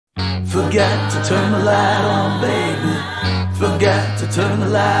Forgot to turn the light on, baby. Forgot to turn the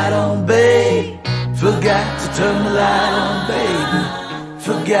light on, babe. Forgot to turn the light on, baby.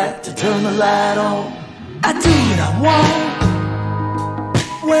 Forgot to turn the light on. I do what I want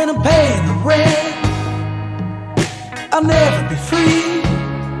when I'm paying the rent. I'll never be free,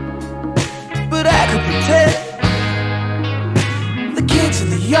 but I could pretend. The kids in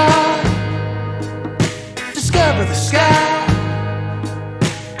the yard discover the sky.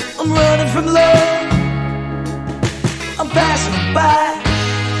 I'm running from love, I'm passing it by.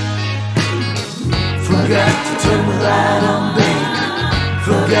 Forgot to turn the light on, babe.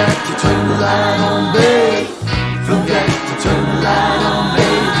 Forgot to turn the light on, babe. Forgot to turn the light on,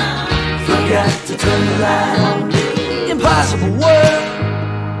 babe. Forgot to turn the light on. Impossible work,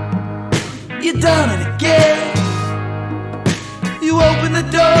 you done it again. You open the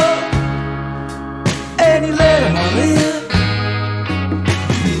door and you let them all in.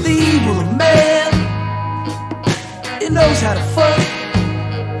 The evil of man, he knows how to fuck.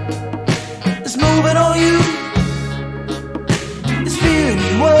 It's moving on you, it's fearing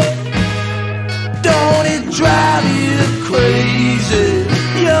you up. Don't it drive you crazy?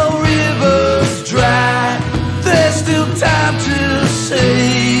 Your river's dry, there's still time to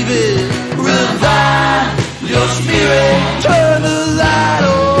save it. Revive your spirit, turn the light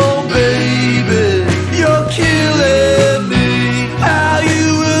on, baby. You're killing me. How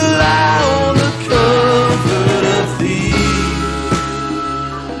you rely on the comfort of thieves.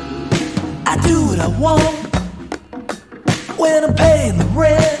 I do what I want when I'm paying the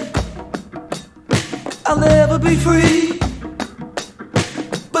rent. I'll never be free,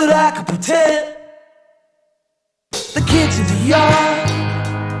 but I can pretend. The kids in the yard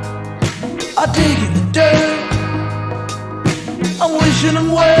are digging the dirt. I'm wishing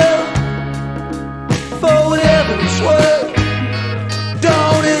them well for whatever it's worth.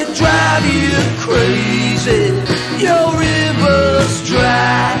 Don't it drive you crazy? Your river's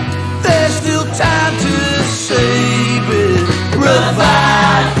dry, there's still time to save it.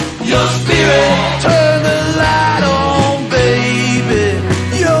 Revive your spirit, turn the light on, baby.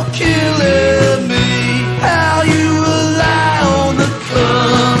 You're killing me. How you rely on the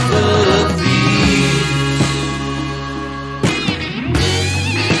comfort of thieves.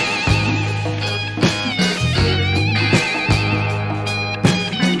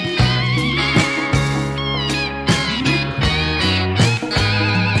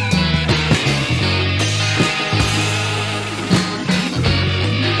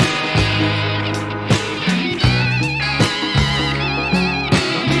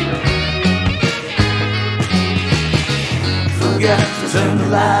 Forgot to turn the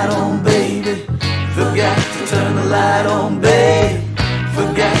light on, baby. Forgot to turn the light on, babe.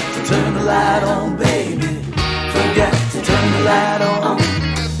 Forgot to turn the light on, baby. Forgot to turn the light on.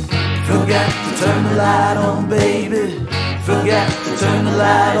 Forgot to turn the light on, baby. Forgot to turn the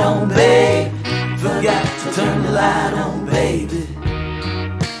light on, babe. Forgot to turn the light on.